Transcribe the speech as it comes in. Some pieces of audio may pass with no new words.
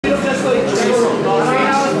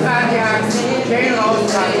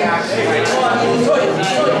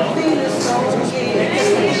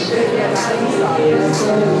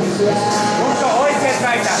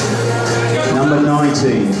Number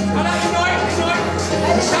 19.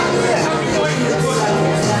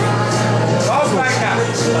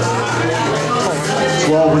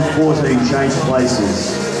 12 and 14 change places.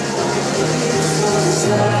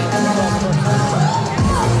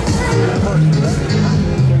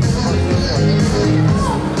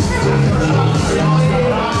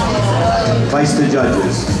 Face the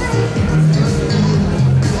judges.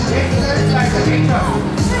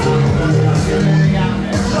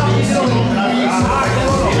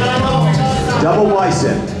 Double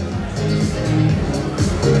bicep.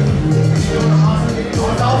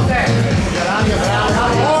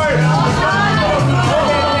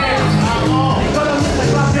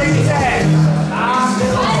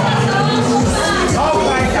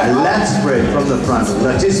 A lat spread from the front,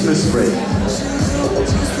 latissimus spread.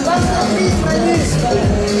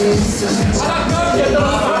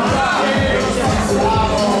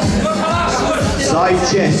 Side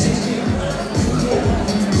chest.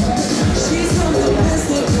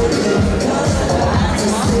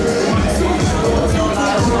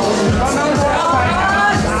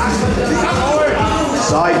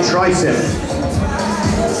 Side tricep.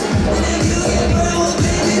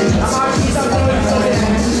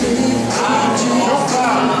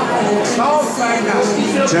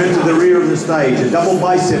 Turn to the rear of the stage, a double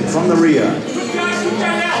bicep from the rear.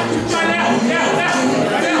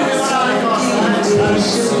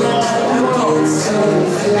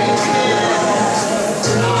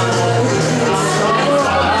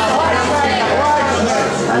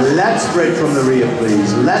 A lat spread from the rear,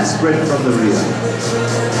 please. Lat spread from the rear.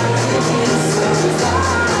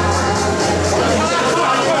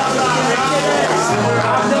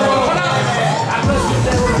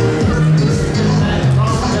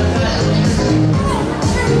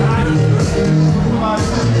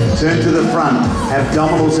 Turn to the front,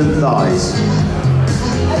 abdominals and thighs.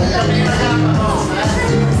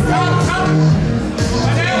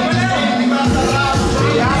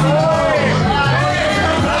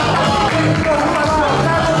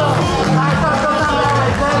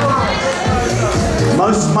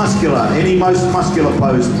 Most muscular, any most muscular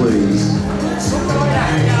pose, please.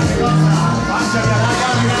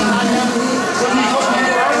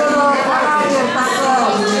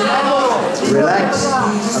 Relax.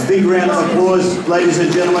 A big round of applause, ladies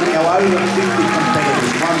and gentlemen, our over 50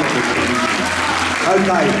 competitors. Wonderful.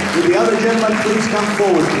 Okay, will the other gentleman please come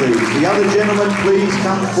forward, please? The other gentleman please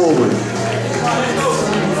come forward.